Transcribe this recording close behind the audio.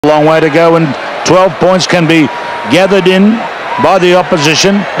long way to go, and 12 points can be gathered in by the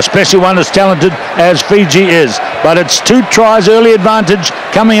opposition, especially one as talented as Fiji is. But it's 2 tries early advantage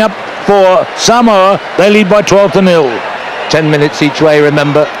coming up for Samoa. They lead by 12-0. 10 minutes each way,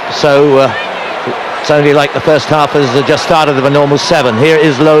 remember, so it's only like the first half has just started of a normal 7. Here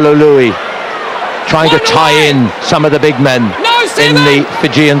is Lolo Lui trying to tie in some of the big men in the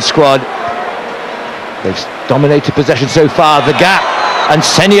Fijian squad. They've dominated possession so far. The gap, and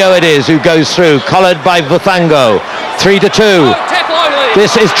Senio it is who goes through, collared by Vufango. 3-2.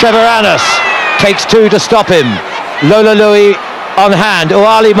 This is Trevoranis, takes 2 to stop him. Lolo Lui on hand.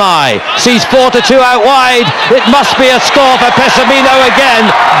 Uali Mai sees 4-2 out wide. It must be a score for Pesamino again.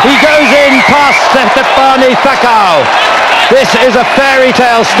 He goes in past Stefani Thakau. This is a fairy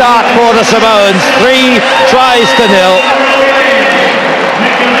tale start for the Samoans. 3 tries to 0.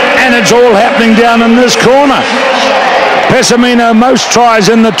 And it's all happening down in this corner. Pesamino, most tries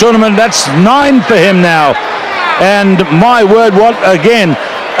in the tournament. That's 9 for him now. And my word, what again?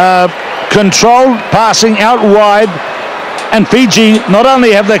 Controlled passing out wide. And Fiji, not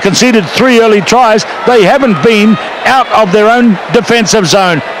only have they conceded 3 early tries, they haven't been out of their own defensive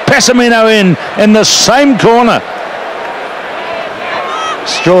zone. Pesamino in the same corner.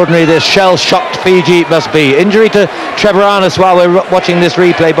 Extraordinary, this shell-shocked Fiji must be. Injury to Trevoranis while we're watching this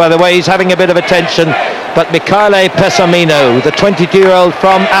replay, by the way. He's having a bit of attention. But Mikaele Pesamino, the 22-year-old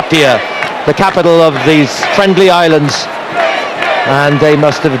from Apia, the capital of these friendly islands, and they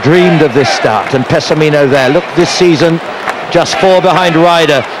must have dreamed of this start. And Pesamino there, look, this season just 4 behind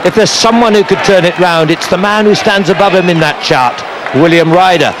Ryder. If there's someone who could turn it round, it's the man who stands above him in that chart, William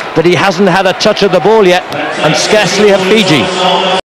Ryder. But he hasn't had a touch of the ball yet, and scarcely have Fiji.